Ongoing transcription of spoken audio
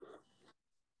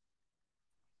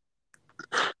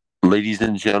Ladies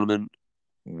and gentlemen,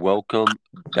 welcome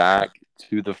back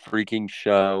to the freaking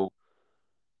show.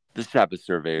 The Sabbath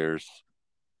Surveyors.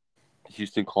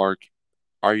 Houston Clark,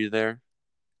 are you there?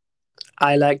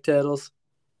 I like turtles.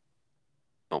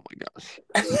 Oh my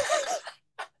gosh.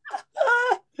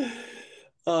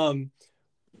 um,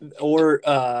 or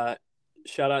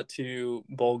shout out to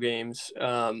bowl games.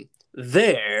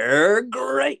 They're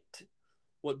great.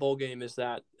 What bowl game is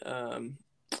that?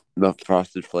 The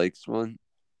Frosted Flakes one?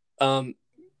 Um,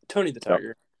 Tony the Yep.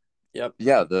 Tiger. Yep,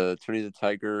 Yeah, the Tony the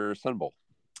Tiger Sun Bowl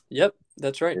yep,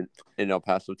 that's right. in El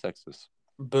Paso, Texas.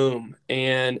 Boom.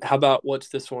 And how about what's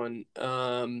this one?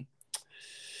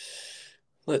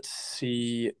 Let's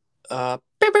see. Bow,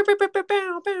 bow, bow, bow, bow,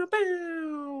 bow, bow,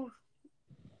 bow.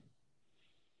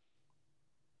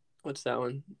 What's that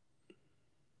one?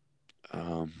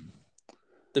 Um,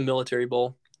 The Military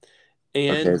Bowl.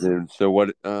 okay, And then. So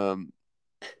what?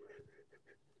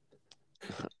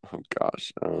 Oh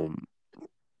gosh. I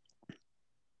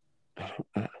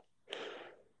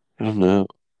don't know.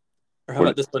 or how What?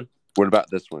 about this one? What about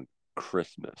this one?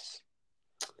 Christmas.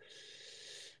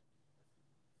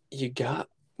 You got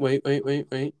wait.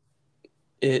 It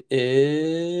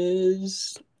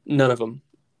is none of them.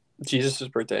 Jesus'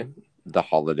 birthday. The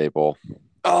Holiday Bowl.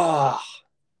 Oh,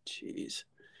 jeez.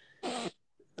 Um,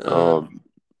 Um,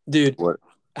 dude, what?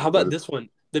 how What? about this one?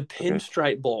 The Okay.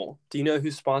 Pinstripe Bowl. Do you know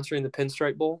who's sponsoring the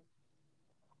Pinstripe Bowl?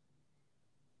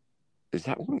 Is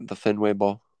that one the Fenway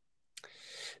Bowl?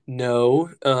 No.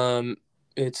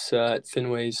 It's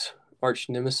Fenway's arch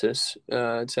nemesis.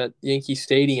 It's at Yankee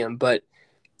Stadium, but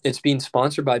it's being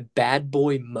sponsored by Bad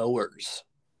Boy Mowers.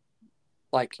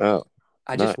 Like, Oh,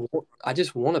 I nice. just I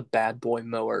just want a Bad Boy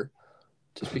mower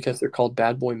just because they're called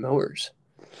Bad Boy Mowers.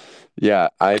 Yeah,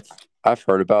 I've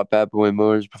heard about Bad Boy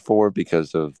Motors before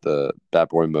because of the Bad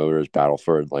Boy Motors Battle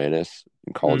for Atlantis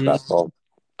in college Mm. basketball.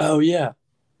 Oh yeah,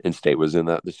 And State was in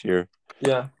that this year.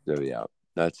 yeah. So yeah,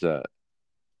 that's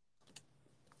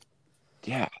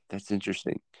yeah, that's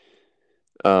interesting.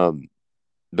 Um,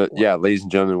 but yeah, ladies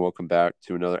and gentlemen, welcome back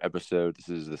to another episode. This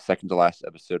is the second to last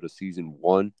episode of season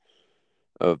one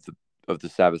of the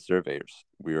Sabbath Surveyors.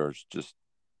 We are just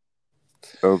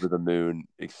over the moon,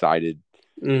 excited,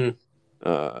 Mm.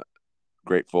 uh,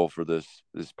 grateful for this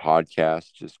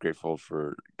podcast. Just grateful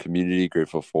for community,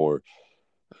 grateful for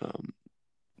um,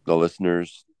 the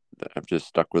listeners that have just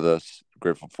stuck with us.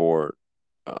 Grateful for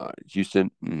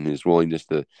Houston and his willingness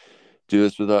to do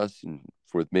this with us and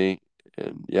with me.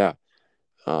 And yeah,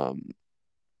 um,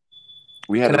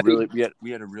 we had Can a I be? really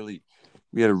we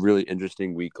had a really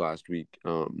interesting week last week.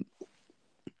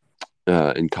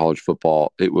 In college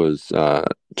football, it was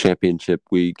championship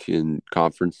week in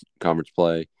conference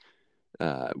play.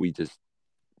 We just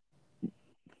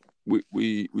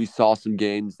we saw some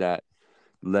games that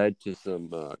led to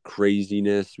some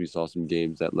craziness. We saw some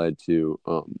games that led to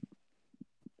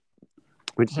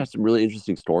we just had some really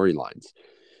interesting storylines.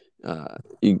 Uh,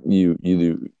 did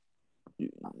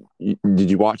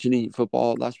you watch any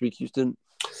football last week, Houston?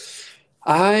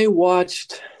 I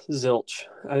watched Zilch.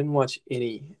 I didn't watch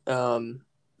any.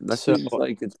 That So seems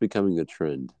like it's becoming a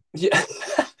trend. yeah.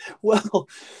 Well,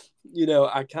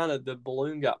 I kind of the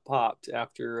balloon got popped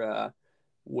after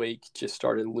Wake just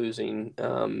started losing.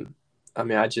 I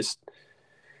mean, I just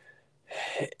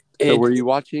So, it. were you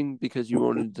watching because you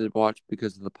wanted to watch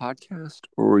because of the podcast,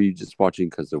 or were you just watching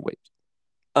because of weight?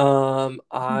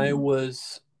 I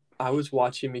was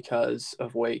watching because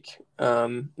of Wake,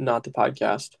 not the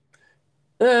podcast.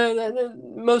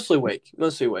 Mostly Wake,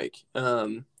 mostly Wake.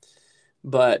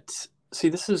 But see,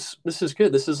 this is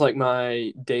good. This is like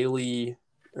my daily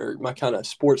or my kind of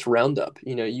sports roundup.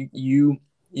 You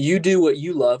do what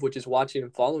you love, which is watching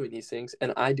and following these things,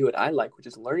 and I do what I like, which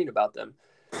is learning about them.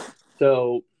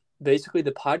 So basically,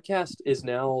 the podcast is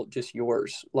now just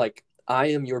yours. Like I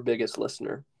am your biggest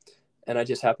listener, and I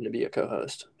just happen to be a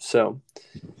co-host. So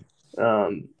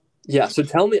um, yeah. So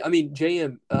tell me, I mean,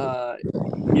 JM,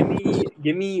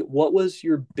 give me what was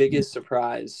your biggest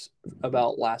surprise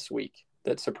about last week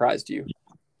that surprised you?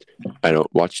 I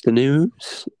don't watch the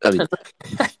news. I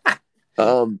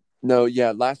mean, no,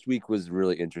 yeah, last week was a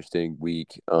really interesting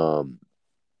week.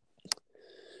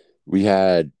 We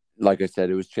had, like I said,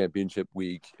 it was championship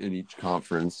week in each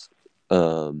conference.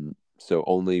 So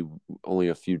only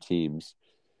a few teams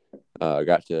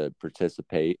got to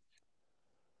participate.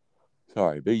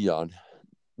 Sorry, big yawn.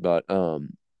 But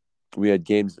we had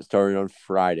games that started on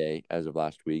Friday as of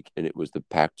last week, and it was the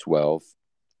Pac-12.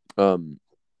 Um,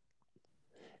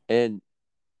 and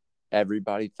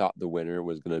everybody thought the winner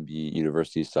was going to be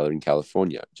University of Southern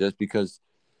California, just because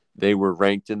they were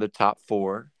ranked in the top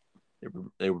four.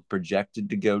 They were projected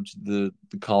to go to the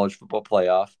college football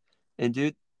playoff, and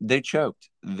dude, they choked.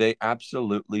 They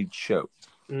absolutely choked.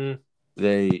 Mm.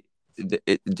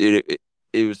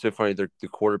 It was so funny. The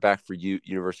quarterback for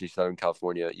University of Southern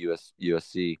California,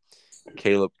 USC,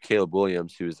 Caleb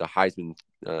Williams, who is a Heisman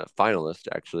finalist,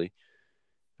 actually.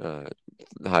 The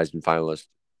Heisman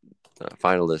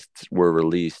finalists were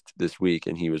released this week,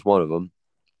 and he was one of them.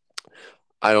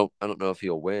 I don't know if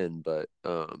he'll win, but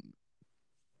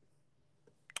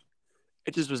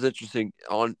it just was interesting.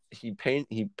 He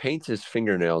paints his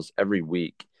fingernails every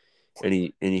week, and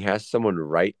he has someone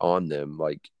write on them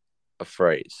like a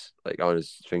phrase, like on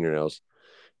his fingernails,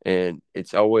 and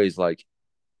it's always like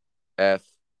F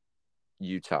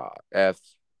Utah, F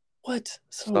What?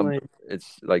 So some. lame.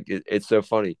 It's like it's so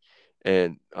funny,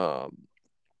 and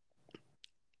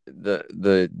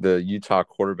the Utah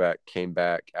quarterback came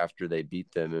back after they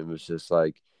beat them and was just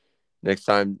like, next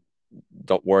time,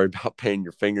 don't worry about painting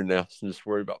your fingernails and just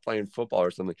worry about playing football or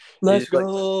something. Let's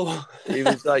go. It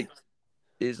was like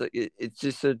it's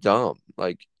just so dumb.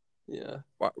 Like, Yeah.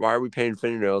 why are we painting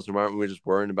fingernails and why aren't we just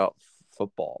worrying about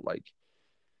football? Like,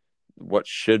 what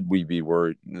should we be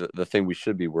worried? The thing we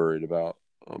should be worried about,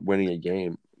 winning a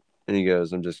game. And he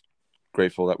goes, I'm just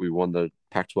grateful that we won the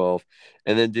Pac-12.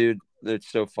 And then, dude,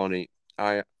 it's so funny.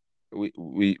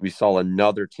 We saw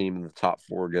another team in the top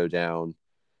four go down.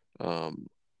 TCU.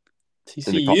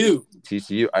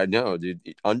 TCU, I know, dude.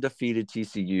 Undefeated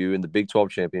TCU in the Big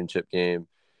 12 championship game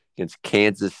against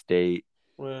Kansas State.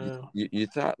 Wow. You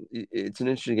thought it's an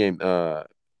interesting game.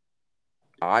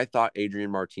 I thought Adrian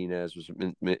Martinez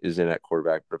is in at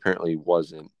quarterback, but apparently he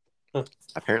wasn't. Huh.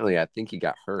 Apparently, I think he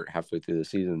got hurt halfway through the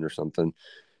season or something.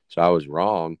 So I was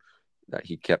wrong that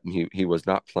he was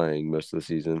not playing most of the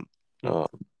season.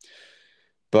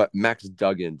 But Max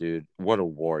Duggan, dude, what a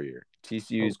warrior.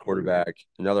 TCU's quarterback,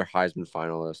 another Heisman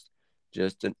finalist,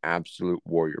 just an absolute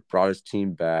warrior. Brought his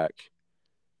team back,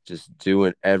 just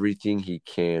doing everything he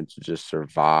can to just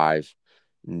survive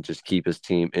and just keep his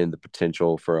team in the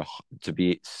potential to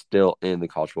be still in the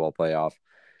college football playoff.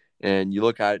 And you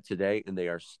look at it today, and they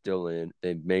are still in.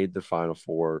 They made the Final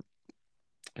Four,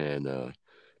 and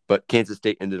but Kansas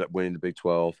State ended up winning the Big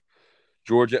 12.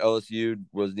 Georgia LSU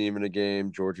wasn't even a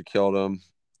game. Georgia killed them.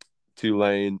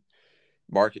 Tulane,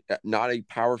 not a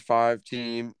Power 5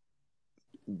 team,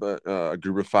 but a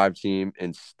Group of 5 team,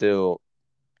 and still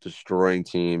destroying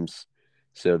teams.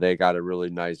 So they got a really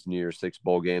nice New Year's Six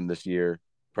bowl game this year.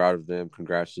 Proud of them.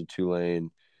 Congrats to Tulane,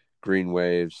 Green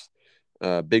Waves.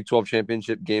 Big 12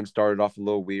 championship game started off a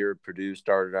little weird. Purdue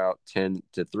started out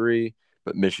 10-3,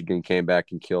 but Michigan came back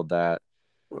and killed that,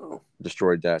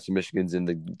 destroyed that. So Michigan's in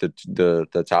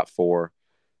the top four.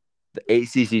 The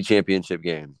ACC championship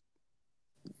game,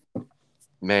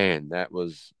 man, that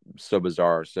was so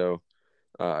bizarre. So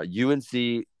UNC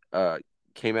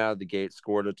came out of the gate,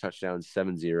 scored a touchdown,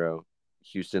 7-0.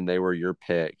 Houston, they were your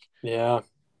pick. Yeah.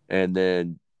 And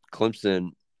then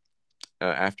Clemson,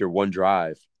 after one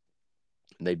drive,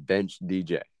 they benched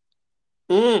DJ.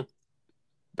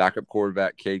 Backup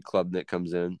quarterback Cade Klubnik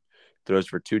comes in, throws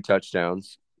for 2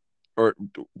 touchdowns, or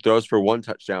throws for 1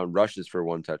 touchdown, rushes for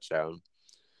 1 touchdown,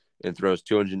 and throws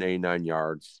 289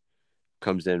 yards.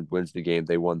 Comes in, wins the game.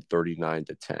 They won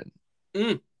 39-10.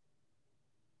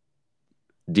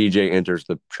 DJ enters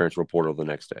the transfer portal the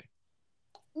next day.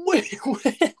 Wait.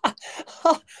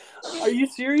 Are you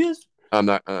serious? I'm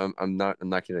not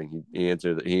kidding.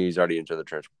 He's already entered the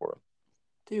transfer portal.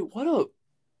 Dude, what a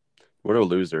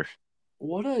loser.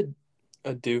 What a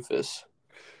doofus.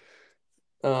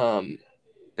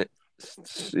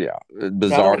 Yeah,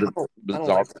 bizarre.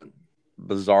 Bizarre.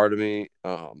 Bizarre to me.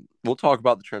 We'll talk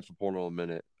about the transfer portal in a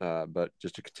minute, but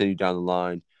just to continue down the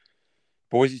line,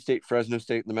 Boise State, Fresno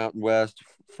State in the Mountain West.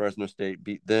 Fresno State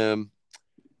beat them.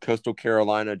 Coastal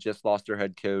Carolina just lost their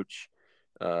head coach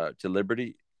to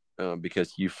Liberty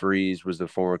because Hugh Freeze was the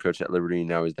former coach at Liberty, and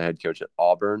now he's the head coach at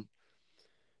Auburn.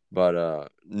 But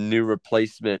new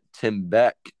replacement Tim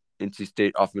Beck, NC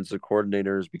State offensive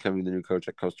coordinator, is becoming the new coach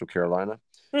at Coastal Carolina.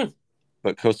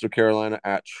 But Coastal Carolina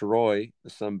at Troy, the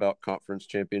Sun Belt Conference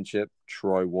Championship,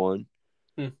 Troy won.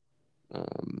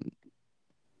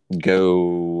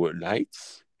 Go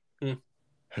Knights.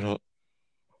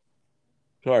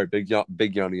 Sorry, big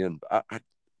yawn again. I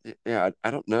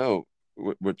don't know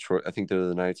what Troy. I think they're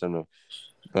the Knights. I don't know,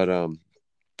 but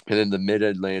and then the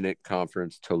Mid-Atlantic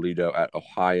Conference, Toledo at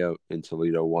Ohio, and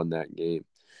Toledo won that game.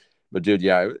 But dude,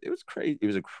 yeah, it was crazy. It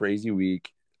was a crazy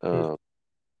week.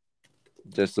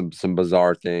 Just some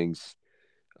bizarre things.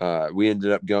 We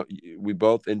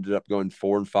both ended up going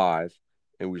 4-5,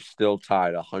 and we still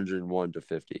tied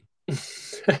 101-50.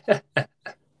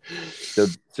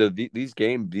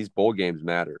 These bowl games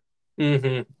matter.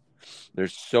 Mm-hmm.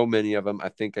 There's so many of them. I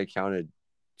think I counted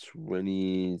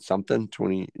 20 something,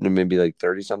 20, maybe like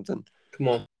 30 something. Come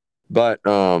on. But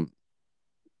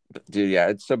dude, yeah,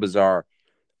 it's so bizarre.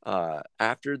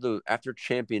 After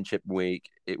championship week,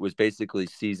 it was basically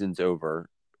season's over,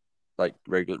 like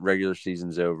regular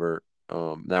season's over.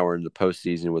 Now we're in the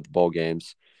postseason with bowl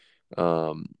games.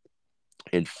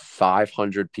 And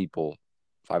 500 people,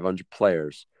 500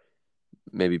 players,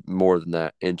 maybe more than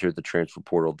that, entered the transfer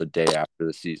portal the day after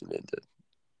the season ended.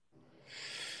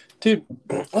 Dude,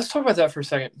 let's talk about that for a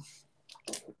second.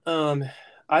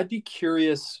 I'd be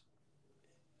curious.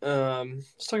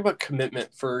 Let's talk about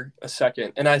commitment for a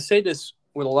second. And I say this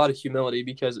with a lot of humility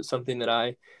because it's something that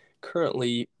I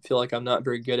currently feel like I'm not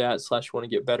very good at / want to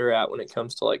get better at when it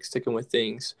comes to like sticking with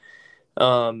things.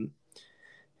 And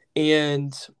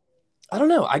I don't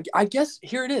know. I guess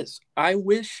here it is. I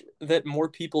wish that more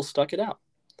people stuck it out.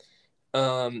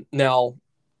 Now,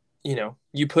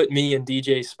 you put me in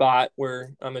DJ's spot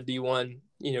where I'm a D1,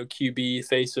 QB,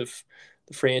 face of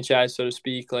the franchise, so to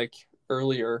speak, like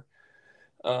earlier,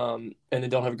 and then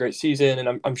don't have a great season.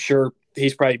 And I'm sure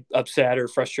he's probably upset or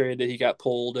frustrated that he got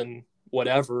pulled and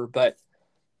whatever. But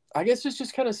I guess it's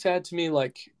just kind of sad to me,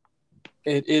 like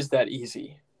it is that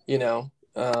easy,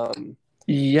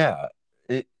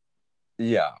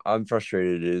 Yeah, I'm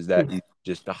frustrated. It is that easy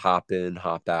just to hop in,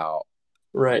 hop out,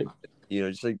 right?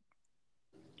 Just like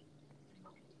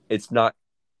it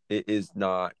is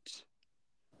not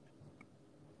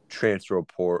transfer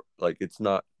portal. Like it's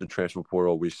not the transfer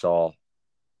portal we saw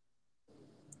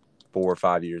 4 or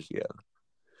 5 years ago,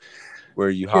 where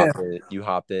you hop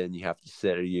in, you have to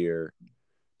sit a year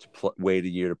to wait a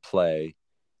year to play.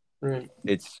 Right.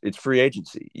 It's free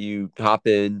agency. You hop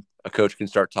in, a coach can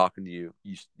start talking to you.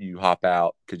 You hop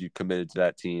out because you committed to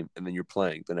that team, and then you're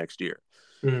playing the next year.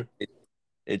 Mm-hmm.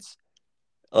 It's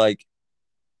like,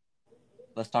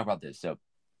 let's talk about this. So,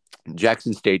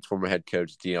 Jackson State's former head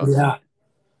coach Deion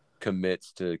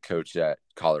commits to coach at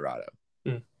Colorado.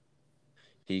 Mm.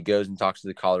 He goes and talks to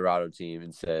the Colorado team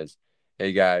and says,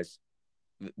 "Hey guys,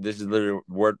 this is literally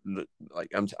word.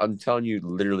 Like I'm telling you,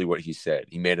 literally what he said.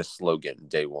 He made a slogan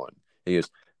day one. He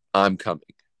goes, 'I'm coming.'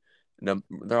 And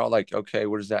they're all like, okay,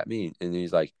 what does that mean?" And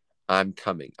he's like, "I'm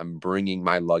coming. I'm bringing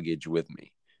my luggage with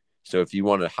me. So if you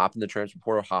want to hop in the transfer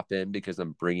portal, hop in because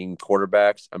I'm bringing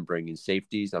quarterbacks, I'm bringing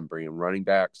safeties, I'm bringing running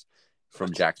backs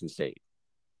from Jackson State."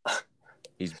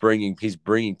 He's bringing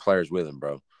players with him,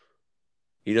 bro.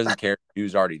 He doesn't care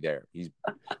who's already there.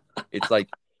 It's like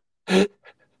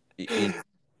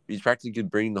he's practically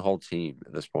bringing the whole team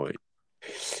at this point.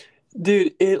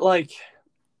 Dude, I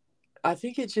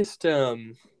think it just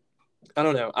I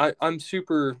don't know. I'm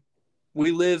super.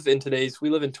 We live in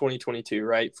 2022,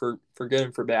 right? For good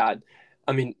and for bad.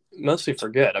 I mean, mostly for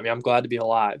good. I mean, I'm glad to be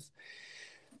alive.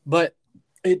 But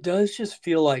it does just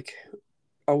feel like,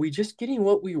 are we just getting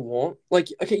what we want? Like,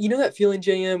 okay, you know that feeling,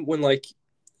 JM, when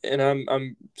and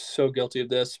I'm so guilty of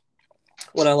this,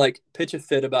 when I pitch a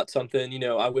fit about something,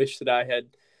 I wish that I had,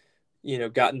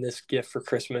 gotten this gift for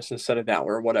Christmas instead of that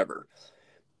or whatever.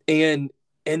 And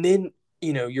then,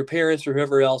 your parents or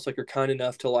whoever else are kind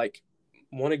enough to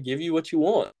want to give you what you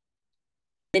want.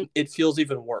 And it feels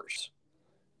even worse,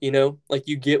 like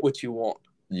you get what you want.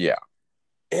 Yeah.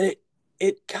 And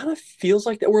it kind of feels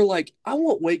like that. We're like, I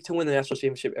want Wake to win the national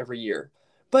championship every year.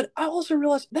 But I also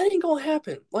realize that ain't going to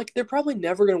happen. Like, they're probably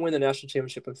never going to win the national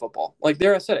championship in football. Like,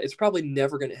 there I said it, it's probably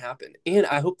never going to happen. And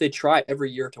I hope they try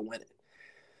every year to win it.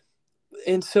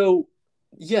 And so,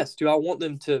 yes, do I want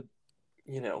them to,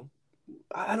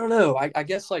 I don't know. I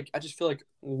guess, I just feel like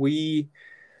we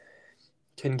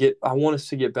I want us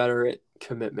to get better at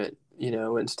commitment,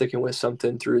 and sticking with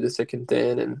something through the thick and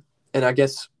thin. And I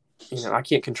guess, I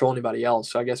can't control anybody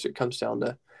else. So I guess it comes down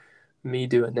to me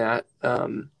doing that.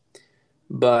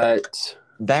 But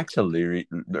back to Leary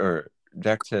or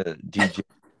back to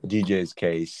DJ's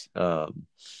case.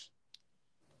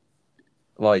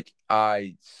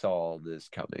 I saw this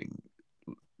coming.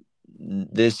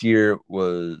 This year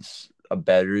was a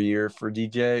better year for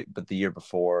DJ, but the year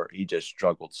before he just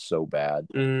struggled so bad.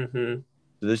 Mm-hmm.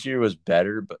 So this year was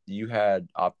better, but you had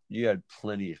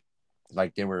plenty.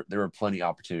 There were plenty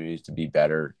opportunities to be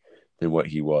better than what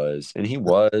he was, and he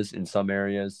was in some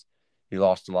areas. He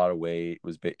lost a lot of weight,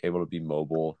 was able to be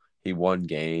mobile. He won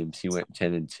games. He went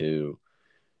 10-2,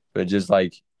 but just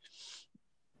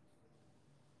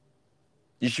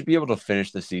you should be able to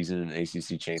finish the season in an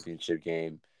ACC championship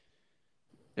game,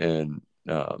 and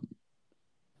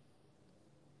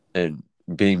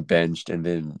being benched and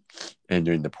then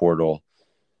entering the portal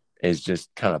is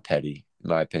just kind of petty, in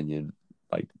my opinion.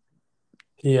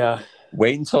 Yeah.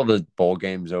 Wait until the bowl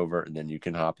game's over and then you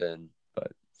can hop in.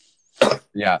 But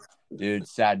yeah, dude,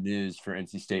 sad news for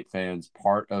NC State fans.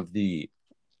 Part of the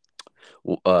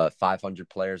 500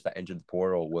 players that entered the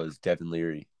portal was Devin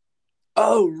Leary.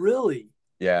 Oh, really?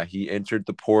 Yeah, he entered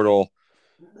the portal.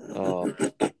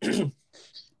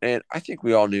 And I think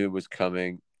we all knew it was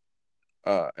coming.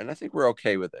 And I think we're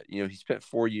okay with it. He spent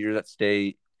 4 years at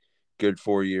State, good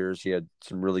 4 years. He had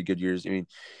some really good years. I mean,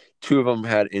 2 of them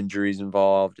had injuries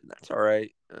involved, and that's all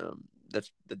right.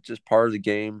 That's just part of the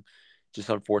game. Just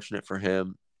unfortunate for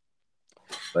him.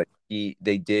 But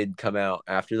they did come out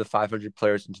after the 500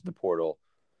 players into the portal,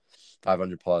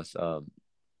 500 plus.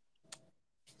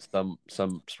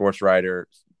 Some sports writers,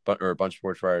 or a bunch of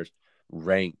sports writers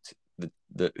ranked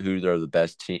the who are the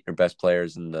best team or best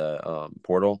players in the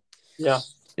portal. Yeah.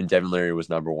 And Devin Leary was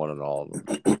number one on all of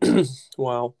them.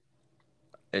 Wow.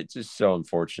 It's just so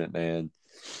unfortunate, man.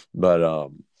 But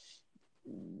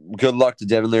good luck to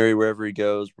Devin Leary wherever he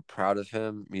goes. We're proud of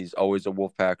him. He's always a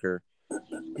Wolfpacker.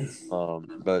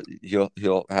 But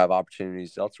he'll have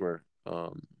opportunities elsewhere.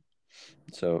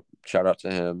 So shout out to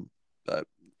him. But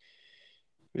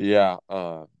yeah,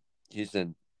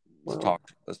 Houston.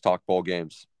 Let's talk bowl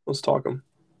games. Let's talk them.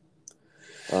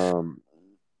 So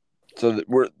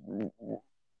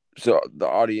the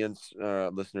audience,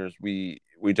 listeners, we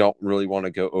don't really want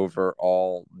to go over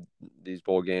all these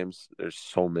bowl games. There's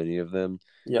so many of them.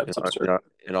 Yeah, it's absurd.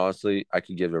 And honestly, I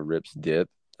could give a rip's dip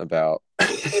about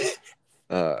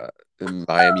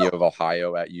Miami of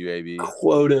Ohio at UAB.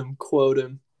 Quote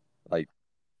him. Like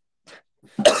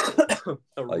a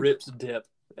rip's dip.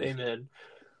 Amen.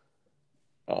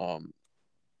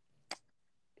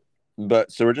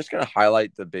 But so we're just gonna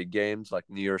highlight the big games, like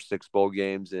New Year's Six bowl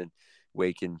games and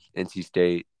Wake and NC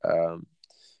State.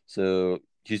 So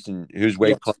Houston, who's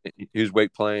Wake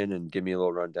playing, and give me a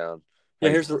little rundown. Yeah,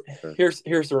 here's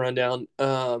the rundown.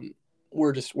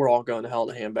 We're all going to hell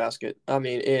in a handbasket. I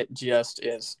mean, it just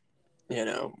is,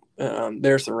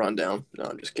 there's the rundown. No,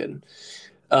 I'm just kidding.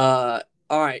 All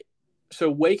right. So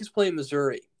Wake is playing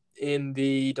Missouri in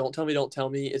the Don't Tell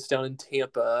Me. It's down in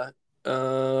Tampa.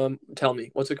 Tell me,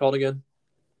 what's it called again?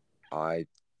 I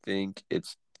think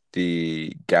it's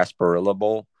the Gasparilla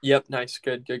Bowl. Yep, nice.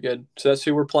 Good. So that's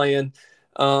who we're playing.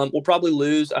 We'll probably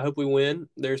lose. I hope we win.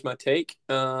 There's my take.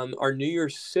 Our New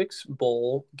Year's Six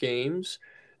bowl games.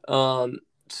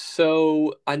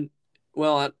 So I don't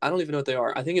even know what they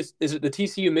are. I think is it the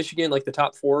TCU Michigan, like the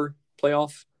top 4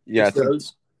 playoff? Yeah,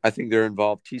 I think they're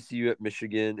involved. TCU at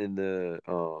Michigan in the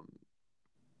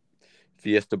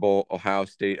Fiesta Bowl, Ohio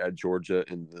State at Georgia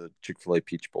in the Chick-fil-A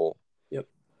Peach Bowl. Yep.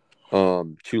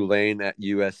 Tulane at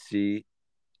USC,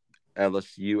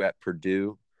 LSU at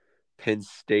Purdue, Penn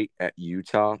State at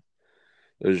Utah.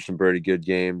 Those are some pretty good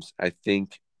games. I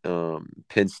think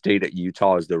Penn State at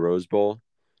Utah is the Rose Bowl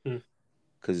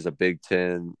because it's a Big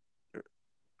Ten,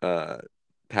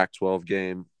 Pac-12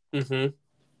 game.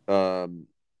 Mm-hmm.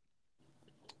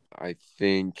 I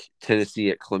think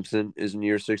Tennessee at Clemson is a New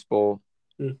Year's Six bowl.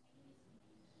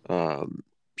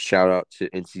 Shout out to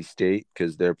NC State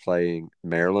because they're playing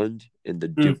Maryland in the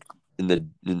Duke in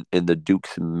the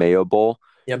Duke's Mayo Bowl.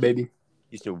 Yeah, baby.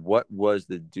 Houston, what was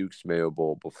the Duke's Mayo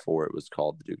Bowl before it was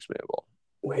called the Duke's Mayo Bowl?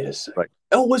 Wait a second.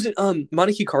 Oh, was it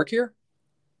Montague Car Care?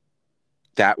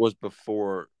 That was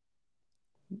before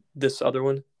this other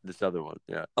one.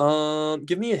 Yeah.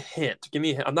 Give me a hint.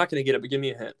 I'm not gonna get it, but give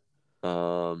me a hint.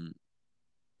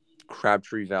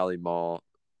 Crabtree Valley Mall.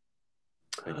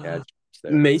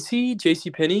 Macy,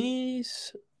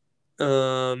 JCPenney's.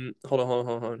 Hold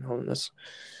on. That's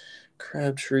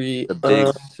Crabtree. The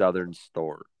big Southern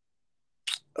store.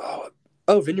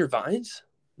 Oh, Vineyard Vines?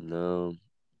 No.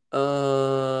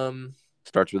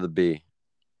 Starts with a B.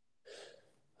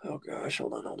 Oh gosh,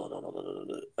 hold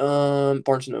on.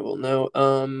 Barnes & Noble.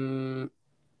 No.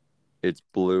 It's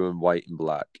blue and white and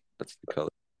black. That's the color.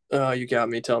 Oh, you got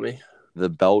me. Tell me. The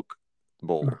Belk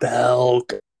Bowl.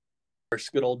 Belk.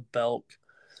 Good old Belk.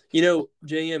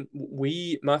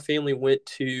 JM, my family went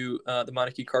to the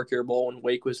Montague Car Care Bowl when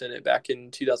Wake was in it back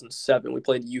in 2007. We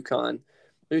played UConn,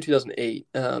 maybe 2008.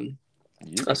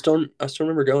 I still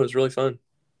remember going. It was really fun.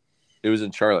 It was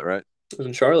in Charlotte, right? It was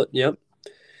in Charlotte. Yep.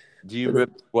 Do you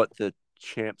remember what the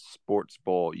Champs Sports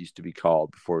Bowl used to be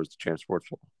called before it was the Champs Sports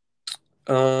Bowl?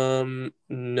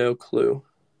 No clue.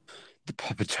 The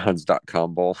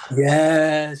PapaJohns.com Bowl.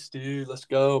 Yes, dude. Let's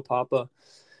go, Papa.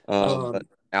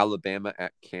 Alabama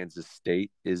at Kansas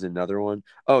State is another one.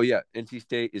 Oh, yeah. NC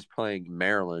State is playing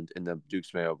Maryland in the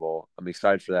Duke's Mayo Bowl. I'm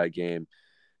excited for that game.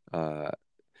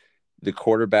 The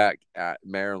quarterback at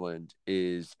Maryland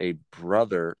is a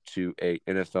brother to a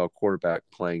NFL quarterback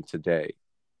playing today.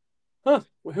 Huh.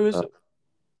 Who is Uh, it?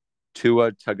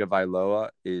 Tua Tagovailoa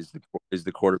is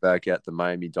the quarterback at the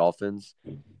Miami Dolphins,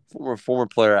 former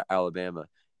player at Alabama,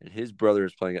 and his brother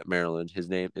is playing at Maryland. His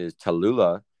name is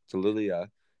Talulia.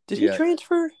 Did he Yeah,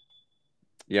 transfer?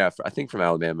 yeah, I think from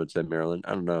Alabama to Maryland.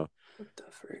 I don't know, What the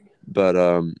frig? but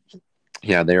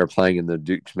yeah, they are playing in the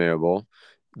Duke's Mayo Bowl.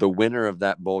 The winner of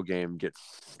that bowl game gets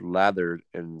slathered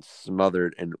and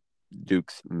smothered in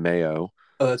Duke's mayo.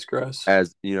 Oh, that's gross.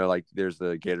 As you know, like there's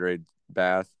the Gatorade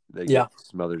bath, they Yeah. get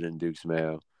smothered in Duke's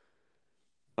mayo.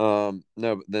 No,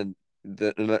 but then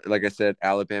like I said,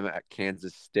 Alabama at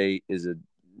Kansas State is a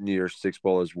New Year's Six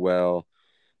Bowl as well.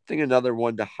 I think another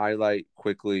one to highlight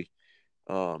quickly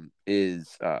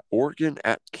is Oregon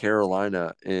at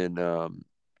Carolina in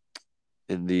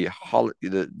the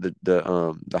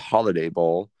Holiday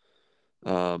Bowl.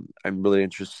 I'm really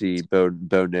interested to see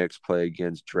Bo Nix play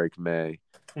against Drake May.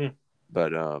 Hmm.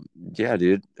 But yeah,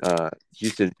 dude.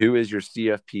 Houston, who is your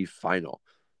CFP final?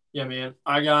 Yeah, man.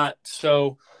 I got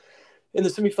so in the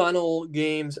semifinal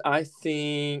games, I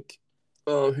think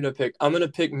who did I pick? I'm gonna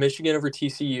pick Michigan over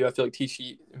TCU. I feel like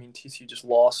TCU just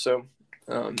lost, so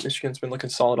Michigan's been looking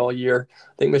solid all year.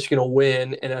 I think Michigan will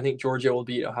win, and I think Georgia will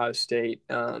beat Ohio State.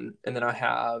 And then I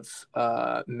have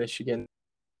Michigan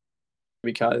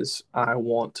because I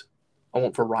want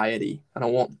variety. I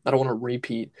don't want to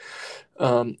repeat.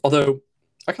 Although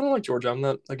I kind of like Georgia. I'm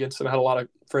not against them. I had a lot of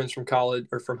friends from college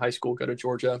or from high school go to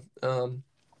Georgia.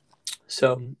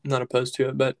 So I'm not opposed to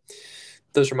it, but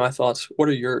those are my thoughts. What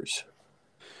are yours?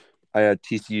 I had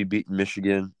TCU beating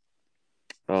Michigan.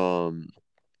 And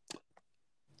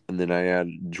then I had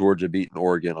Georgia beating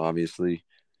Oregon, obviously.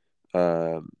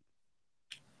 Um,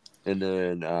 and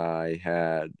then I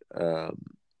had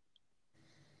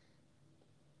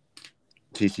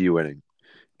TCU winning.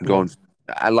 Come on.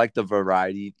 I like the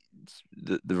variety,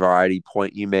 the variety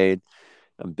point you made.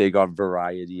 I'm big on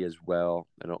variety as well.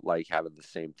 I don't like having the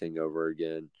same thing over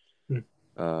again. Mm.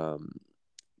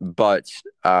 But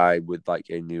I would like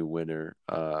a new winner.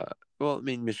 Well, I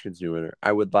mean, Michigan's new winner.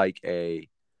 I would like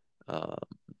um,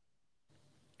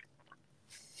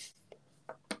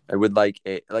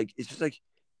 it's just like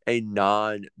a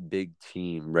non-big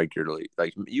team regularly.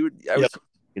 I would Yep. say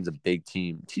it's a big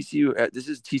team. TCU. This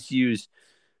is TCU's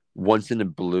once in a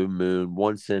blue moon.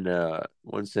 Once in a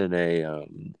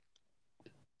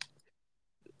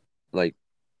like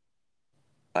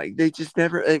they just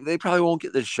never. They probably won't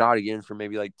get this shot again for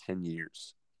maybe like 10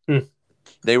 years. Mm.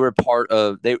 They were part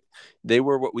of they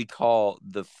were what we call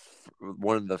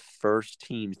one of the first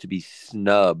teams to be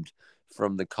snubbed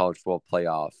from the college football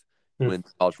playoff when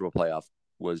the college football playoff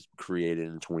was created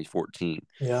in 2014.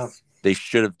 Yeah. They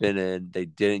should have been in. They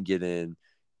didn't get in.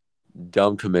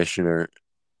 Dumb commissioner.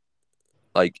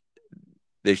 Like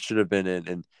they should have been in,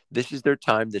 and this is their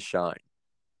time to shine.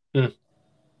 Mm.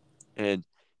 And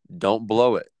don't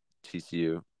blow it,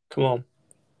 TCU. Come on.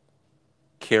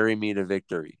 Carry me to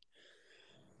victory.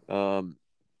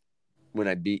 When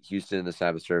I beat Houston in the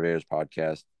Sabbath Surveyors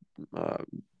podcast,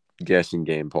 guessing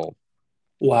game poll.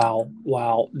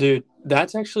 Wow, dude.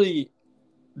 That's actually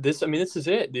this. I mean, this is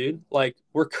it, dude. Like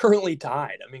we're currently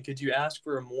tied. I mean, could you ask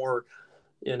for a more,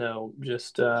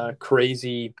 just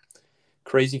crazy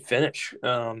finish?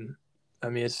 I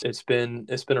mean, it's been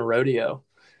a rodeo.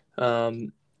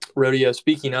 Rodeo.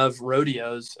 Speaking of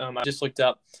rodeos, I just looked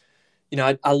up.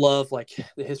 I love like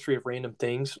the history of random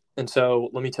things. And so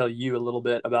let me tell you a little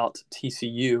bit about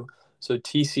TCU. So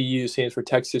TCU stands for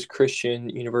Texas Christian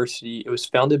University. It was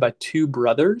founded by two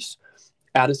brothers,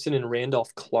 Addison and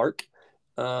Randolph Clark.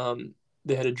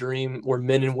 They had a dream where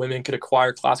men and women could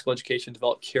acquire classical education,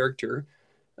 develop character.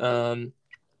 And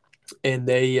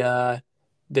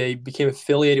they became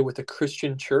affiliated with the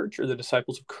Christian Church or the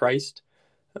Disciples of Christ.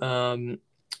 And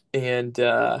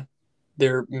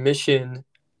their mission,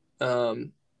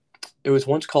 it was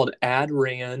once called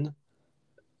AdRan,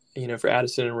 for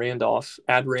Addison and Randolph,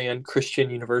 AdRan Christian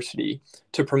University,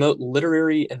 to promote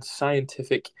literary and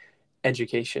scientific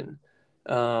education.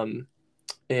 And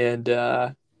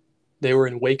they were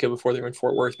in Waco before they were in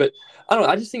Fort Worth. But I don't know.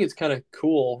 I just think it's kind of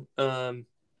cool. I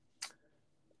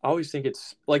always think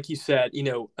it's, like you said,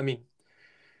 I mean,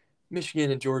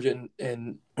 Michigan and Georgia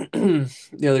and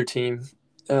the other team,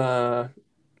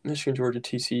 Michigan, Georgia,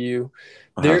 TCU,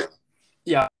 they're,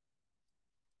 yeah,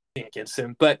 against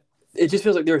them. But it just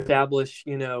feels like they're established,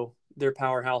 they're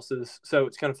powerhouses. So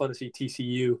it's kind of fun to see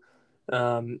TCU,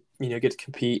 get to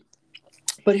compete.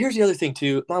 But here's the other thing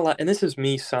too, and this is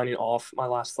me signing off, my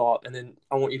last thought, and then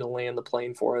I want you to land the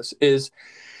plane for us, is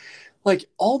like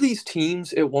all these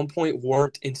teams at one point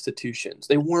weren't institutions.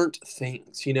 They weren't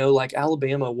things, like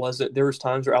Alabama wasn't, there was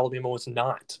times where Alabama was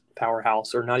not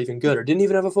powerhouse or not even good or didn't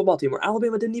even have a football team or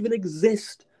Alabama didn't even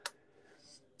exist.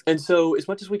 And so as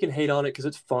much as we can hate on it because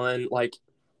it's fun, like,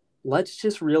 let's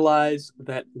just realize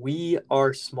that we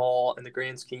are small in the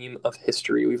grand scheme of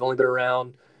history. We've only been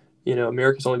around,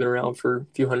 America's only been around for a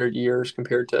few hundred years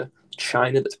compared to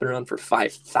China that's been around for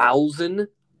 5,000,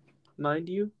 mind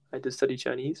you. I did study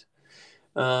Chinese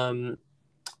and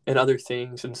other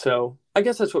things. And so I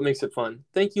guess that's what makes it fun.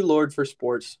 Thank you, Lord, for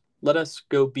sports. Let us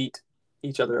go beat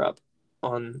each other up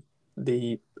on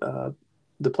the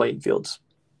playing fields.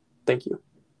 Thank you.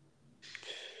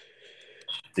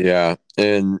 Yeah,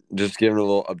 and just giving a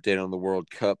little update on the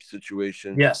World Cup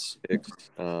situation. Yes.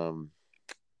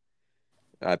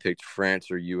 I picked France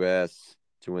or U.S.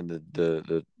 to win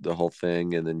the whole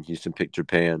thing, and then Houston picked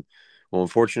Japan. Well,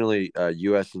 unfortunately,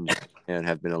 U.S. and Japan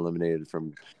have been eliminated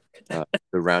from the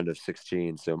round of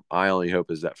 16. So my only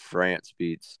hope is that France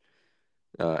beats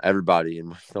everybody in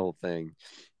the whole thing.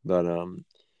 But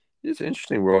it's an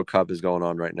interesting World Cup is going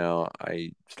on right now.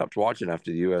 I stopped watching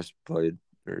after the U.S. played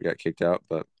or got kicked out,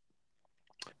 but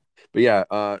yeah,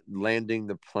 landing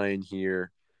the plane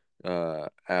here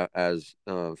as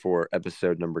for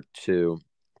episode number 2.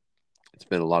 It's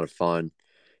been a lot of fun,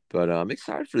 but I'm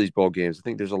excited for these bowl games. I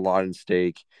think there's a lot in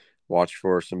stake. Watch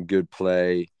for some good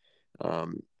play.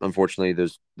 Unfortunately,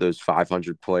 those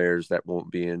 500 players that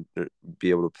won't be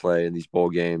able to play in these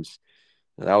bowl games.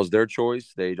 That was their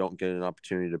choice. They don't get an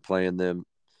opportunity to play in them.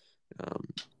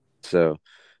 So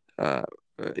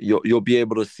you'll be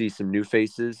able to see some new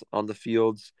faces on the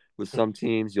fields with some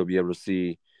teams. You'll be able to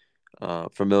see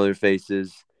familiar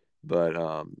faces,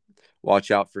 but watch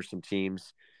out for some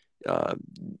teams.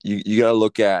 You got to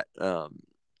look at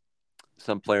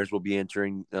some players will be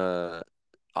entering,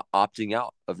 opting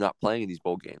out of not playing in these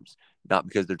bowl games, not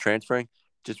because they're transferring,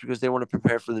 just because they want to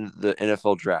prepare for the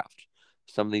NFL draft.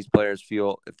 Some of these players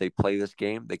feel if they play this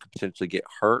game, they could potentially get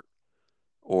hurt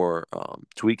or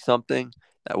tweak something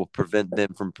that will prevent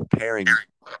them from preparing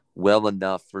well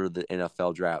enough for the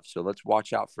NFL draft. So let's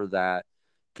watch out for that.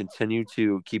 Continue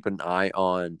to keep an eye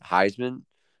on Heisman.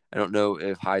 I don't know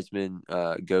if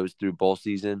Heisman goes through bowl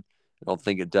season. I don't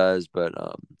think it does, but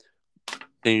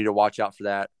continue to watch out for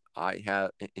that.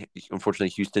 Unfortunately,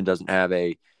 Houston doesn't have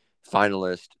a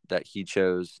finalist that he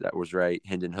chose. That was right.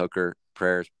 Hendon Hooker.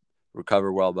 Prayers,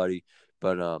 recover well, buddy.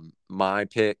 But my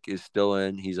pick is still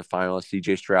in. He's a finalist.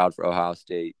 C.J. Stroud for Ohio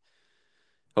State.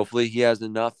 Hopefully, he has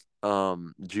enough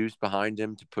juice behind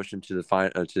him to push him to the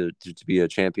final to be a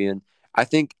champion. I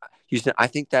think Houston. I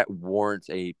think that warrants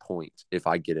a point if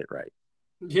I get it right.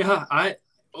 Yeah, I'll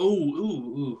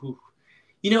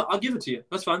give it to you.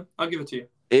 That's fine. I'll give it to you.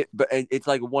 But it's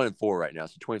like 1 in 4 right now,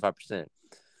 so 25%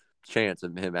 chance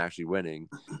of him actually winning.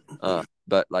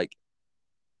 But like,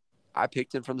 I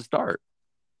picked him from the start.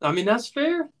 I mean, that's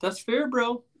fair. That's fair,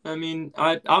 bro. I mean,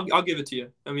 I'll give it to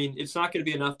you. I mean, it's not going to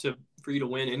be enough for you to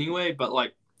win anyway, but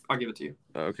like, I'll give it to you.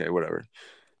 Okay, whatever.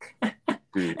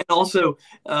 And also,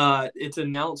 it's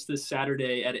announced this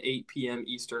Saturday at 8 p.m.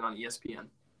 Eastern on ESPN.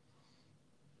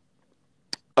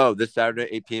 Oh, this Saturday,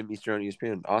 8 p.m. Eastern on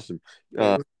ESPN. Awesome.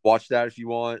 Watch that if you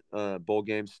want. Bowl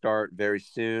games start very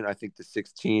soon. I think the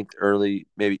 16th,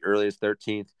 maybe earliest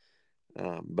 13th.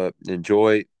 But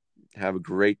enjoy. Have a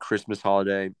great Christmas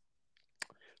holiday.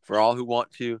 For all who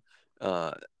want to,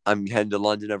 I'm heading to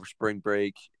London over spring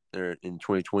break in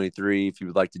 2023. If you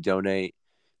would like to donate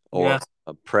or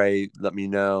pray, let me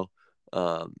know.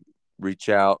 Reach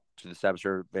out to the Sabbath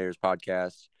Surveyors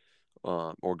podcast.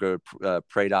 Or go to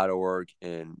pray.org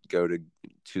and go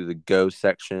to the go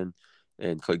section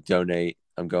and click donate.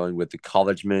 I'm going with the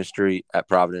college ministry at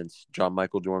Providence, John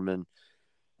Michael Dorman.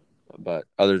 But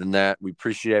other than that, we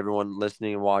appreciate everyone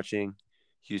listening and watching.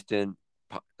 Houston,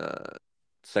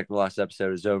 second to last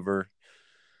episode is over.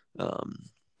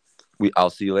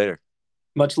 I'll see you later.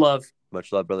 Much love.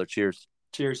 Much love, brother. Cheers.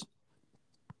 Cheers.